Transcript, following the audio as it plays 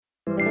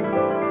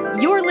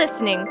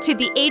listening to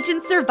the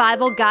Agent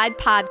Survival Guide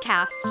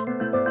podcast,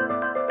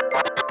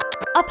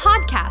 a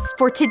podcast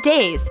for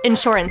today's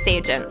insurance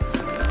agents.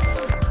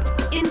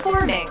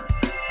 Informing,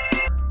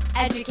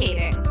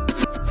 educating,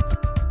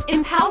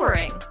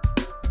 empowering,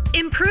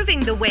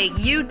 improving the way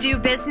you do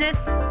business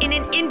in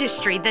an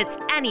industry that's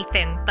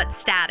anything but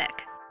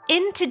static.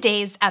 In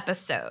today's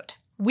episode,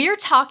 we're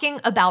talking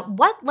about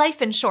what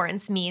life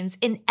insurance means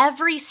in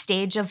every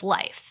stage of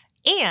life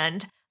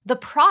and the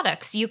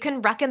products you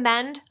can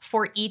recommend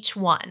for each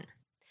one.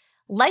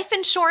 Life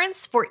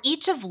Insurance for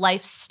Each of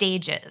Life's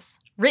Stages,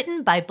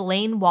 written by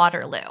Blaine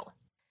Waterloo.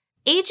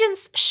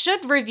 Agents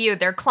should review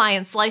their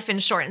clients' life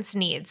insurance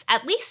needs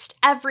at least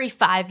every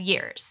 5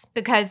 years,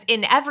 because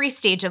in every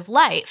stage of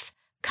life,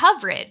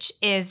 coverage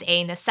is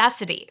a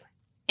necessity.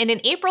 In an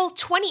April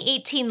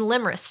 2018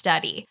 LIMRA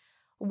study,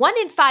 1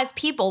 in 5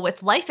 people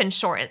with life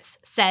insurance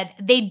said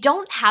they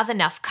don't have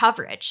enough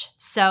coverage,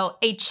 so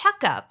a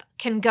checkup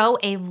can go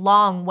a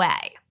long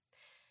way.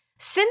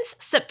 Since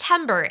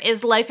September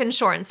is Life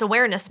Insurance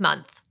Awareness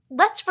Month,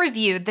 let's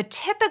review the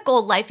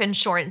typical life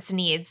insurance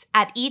needs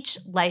at each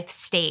life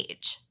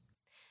stage.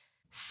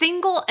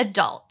 Single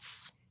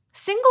adults.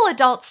 Single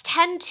adults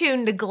tend to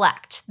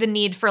neglect the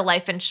need for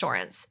life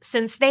insurance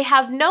since they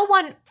have no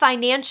one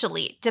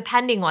financially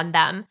depending on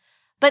them.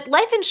 But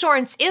life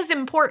insurance is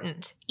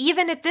important,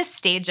 even at this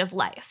stage of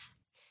life.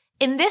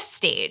 In this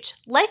stage,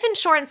 life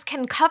insurance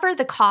can cover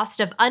the cost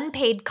of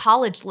unpaid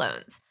college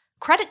loans,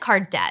 credit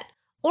card debt,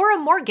 or a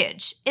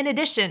mortgage, in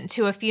addition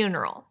to a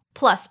funeral.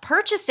 Plus,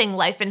 purchasing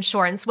life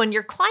insurance when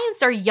your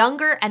clients are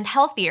younger and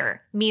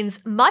healthier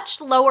means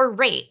much lower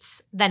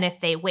rates than if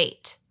they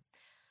wait.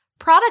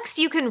 Products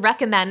you can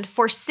recommend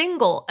for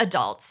single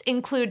adults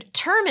include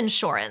term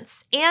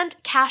insurance and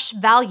cash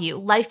value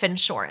life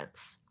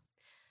insurance.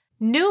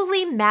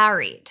 Newly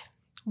married.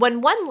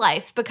 When one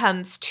life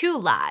becomes 2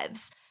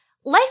 lives,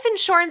 life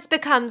insurance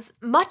becomes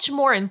much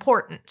more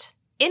important.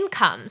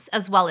 Incomes,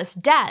 as well as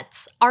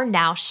debts, are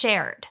now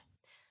shared.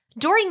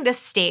 During this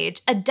stage,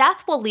 a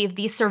death will leave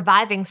the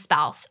surviving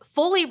spouse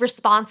fully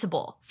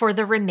responsible for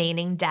the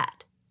remaining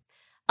debt.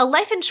 A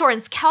life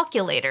insurance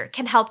calculator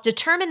can help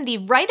determine the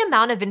right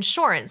amount of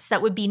insurance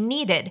that would be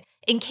needed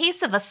in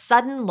case of a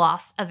sudden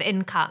loss of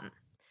income.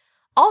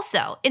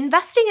 Also,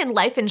 investing in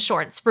life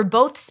insurance for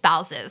both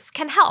spouses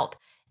can help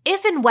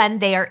if and when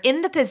they are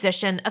in the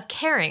position of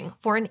caring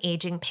for an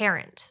aging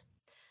parent.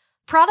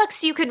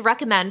 Products you can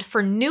recommend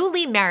for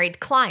newly married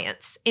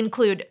clients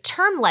include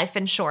term life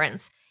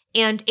insurance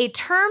and a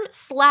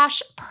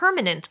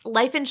term/permanent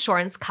life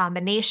insurance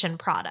combination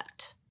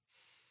product.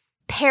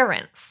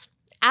 Parents.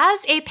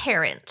 As a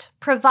parent,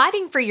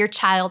 providing for your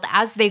child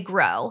as they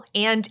grow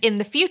and in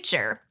the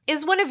future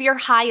is one of your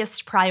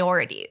highest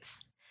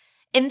priorities.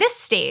 In this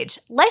stage,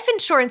 life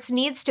insurance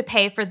needs to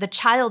pay for the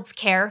child's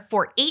care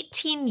for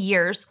 18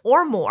 years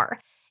or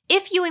more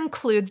if you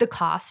include the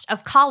cost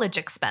of college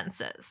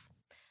expenses.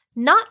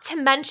 Not to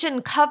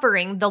mention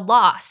covering the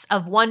loss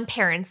of one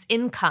parent's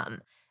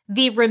income,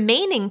 the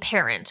remaining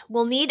parent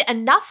will need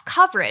enough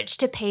coverage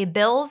to pay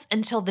bills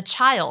until the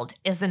child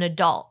is an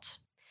adult.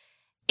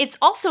 It's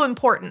also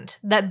important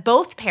that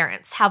both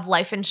parents have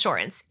life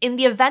insurance in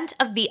the event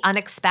of the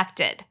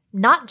unexpected,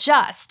 not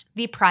just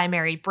the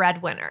primary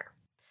breadwinner.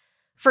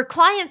 For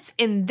clients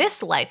in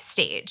this life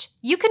stage,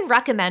 you can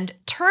recommend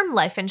term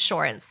life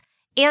insurance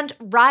and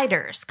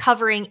riders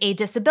covering a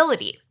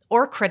disability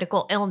or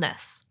critical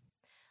illness.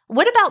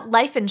 What about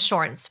life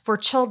insurance for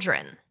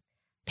children?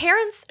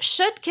 Parents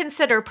should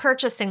consider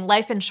purchasing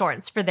life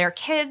insurance for their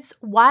kids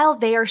while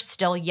they are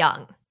still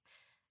young.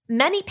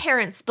 Many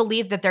parents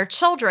believe that their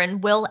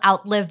children will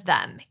outlive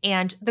them,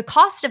 and the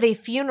cost of a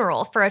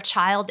funeral for a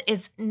child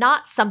is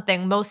not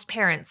something most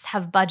parents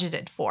have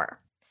budgeted for.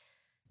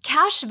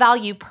 Cash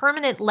value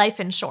permanent life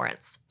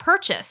insurance,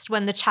 purchased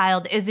when the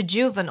child is a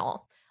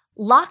juvenile,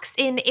 locks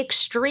in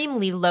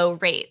extremely low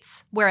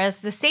rates,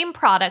 whereas the same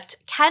product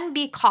can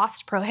be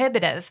cost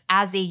prohibitive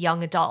as a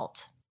young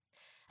adult.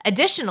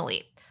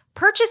 Additionally,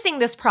 purchasing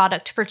this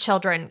product for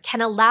children can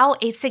allow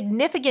a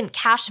significant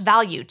cash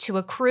value to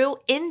accrue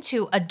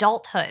into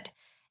adulthood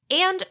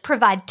and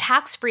provide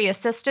tax-free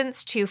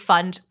assistance to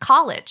fund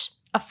college,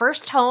 a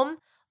first home,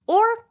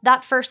 or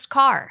that first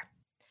car.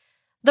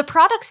 The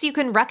products you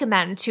can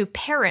recommend to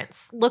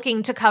parents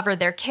looking to cover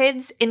their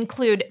kids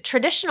include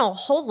traditional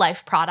whole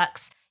life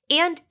products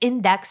and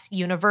index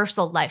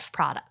universal life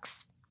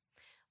products.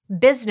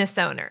 Business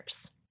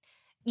owners.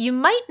 You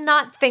might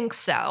not think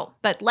so,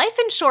 but life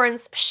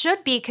insurance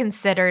should be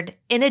considered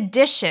in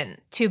addition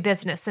to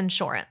business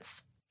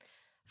insurance.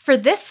 For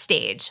this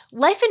stage,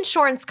 life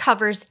insurance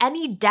covers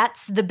any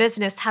debts the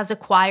business has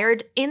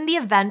acquired in the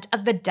event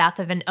of the death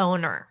of an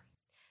owner.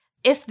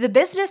 If the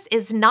business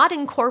is not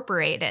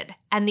incorporated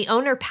and the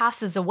owner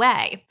passes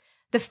away,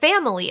 the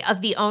family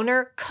of the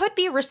owner could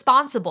be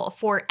responsible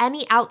for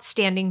any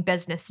outstanding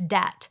business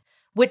debt,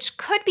 which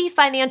could be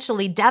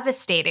financially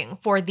devastating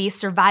for the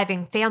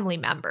surviving family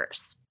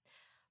members.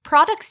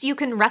 Products you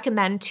can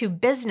recommend to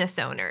business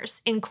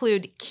owners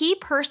include key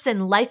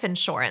person life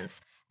insurance,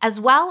 as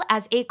well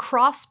as a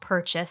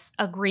cross-purchase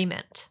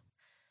agreement.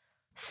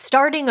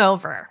 Starting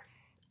over.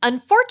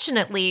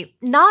 Unfortunately,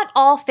 not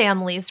all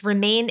families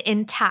remain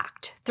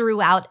intact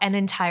throughout an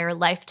entire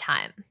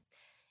lifetime.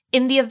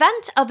 In the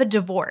event of a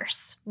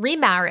divorce,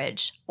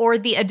 remarriage, or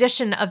the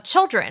addition of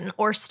children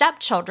or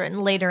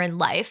stepchildren later in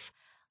life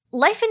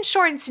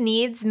insurance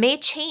needs may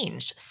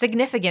change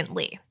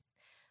significantly.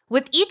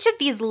 With each of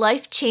these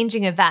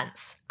life-changing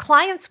events,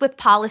 clients with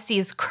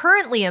policies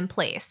currently in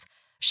place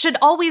should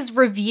always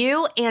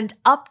review and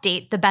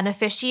update the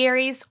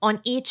beneficiaries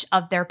on each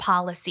of their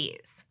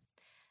policies.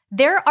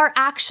 There are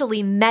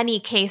actually many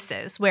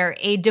cases where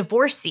a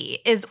divorcee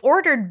is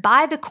ordered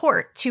by the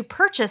court to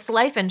purchase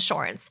life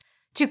insurance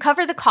to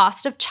cover the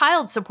cost of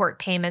child support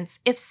payments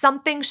if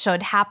something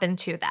should happen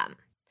to them.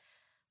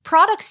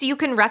 Products you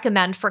can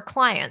recommend for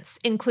clients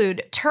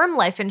include term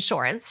life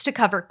insurance to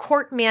cover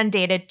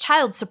court-mandated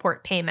child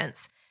support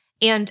payments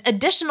and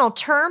additional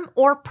term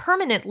or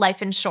permanent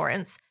life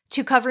insurance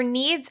to cover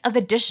needs of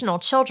additional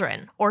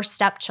children or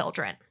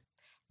stepchildren.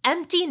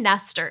 Empty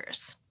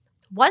nesters.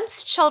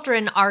 Once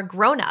children are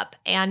grown up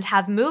and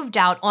have moved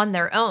out on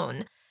their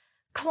own,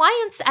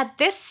 clients at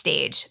this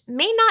stage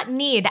may not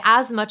need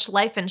as much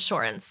life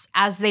insurance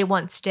as they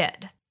once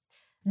did.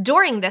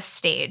 During this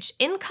stage,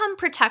 income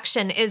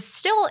protection is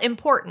still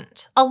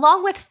important,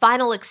 along with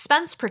final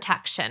expense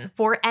protection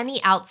for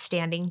any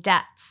outstanding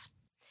debts.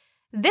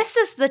 This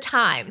is the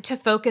time to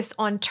focus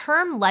on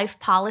term life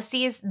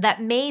policies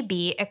that may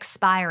be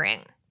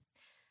expiring.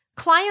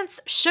 Clients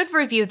should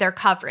review their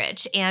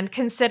coverage and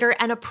consider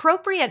an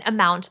appropriate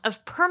amount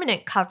of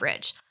permanent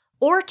coverage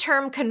or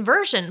term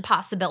conversion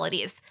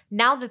possibilities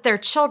now that their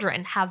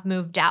children have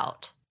moved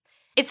out.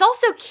 It's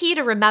also key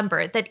to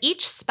remember that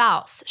each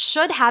spouse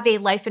should have a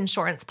life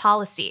insurance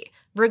policy,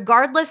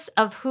 regardless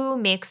of who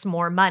makes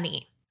more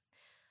money.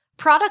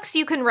 Products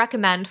you can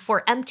recommend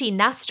for empty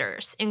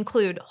nesters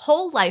include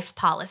whole life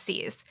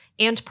policies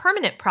and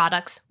permanent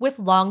products with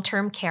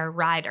long-term care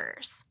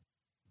riders.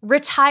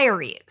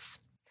 Retirees.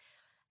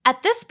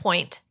 At this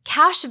point,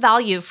 cash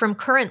value from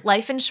current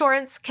life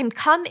insurance can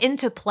come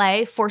into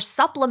play for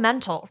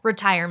supplemental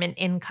retirement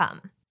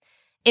income.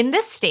 In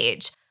this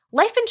stage,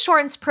 life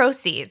insurance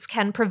proceeds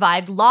can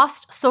provide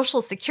lost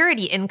Social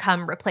Security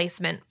income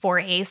replacement for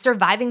a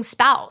surviving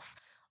spouse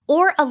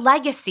or a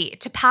legacy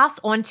to pass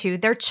on to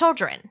their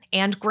children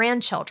and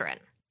grandchildren.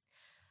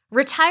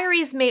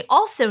 Retirees may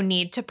also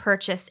need to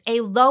purchase a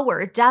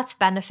lower death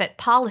benefit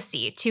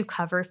policy to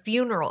cover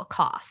funeral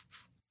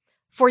costs.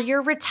 For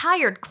your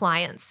retired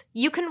clients,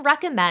 you can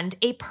recommend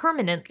a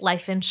permanent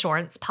life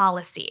insurance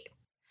policy.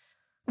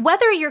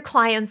 Whether your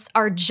clients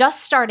are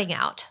just starting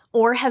out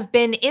or have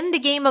been in the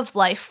game of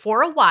life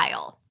for a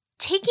while,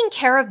 taking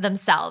care of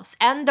themselves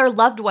and their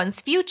loved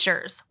ones'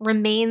 futures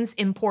remains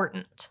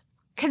important.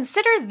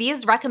 Consider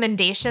these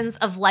recommendations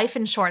of life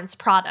insurance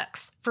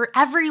products for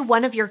every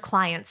one of your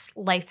clients'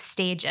 life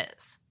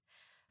stages.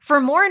 For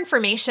more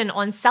information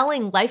on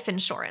selling life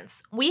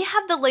insurance, we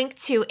have the link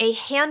to a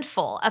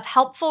handful of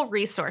helpful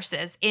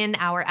resources in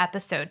our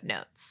episode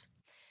notes.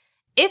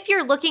 If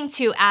you're looking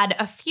to add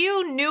a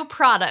few new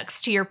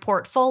products to your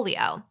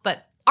portfolio,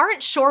 but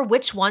aren't sure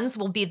which ones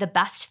will be the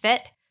best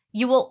fit,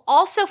 you will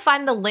also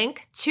find the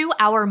link to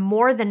our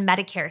More Than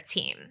Medicare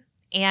team.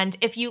 And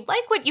if you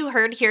like what you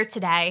heard here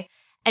today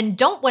and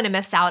don't want to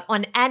miss out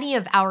on any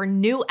of our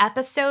new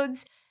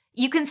episodes,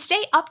 you can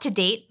stay up to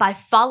date by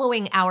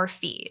following our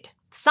feed.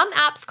 Some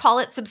apps call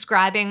it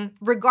subscribing.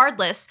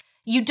 Regardless,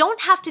 you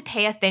don't have to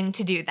pay a thing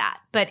to do that,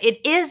 but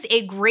it is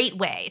a great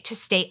way to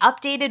stay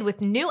updated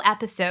with new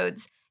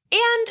episodes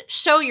and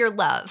show your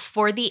love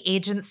for the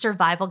Agent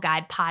Survival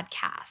Guide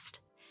podcast.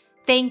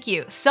 Thank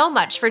you so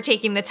much for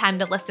taking the time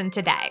to listen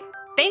today.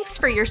 Thanks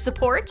for your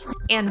support,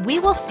 and we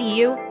will see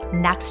you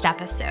next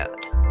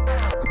episode.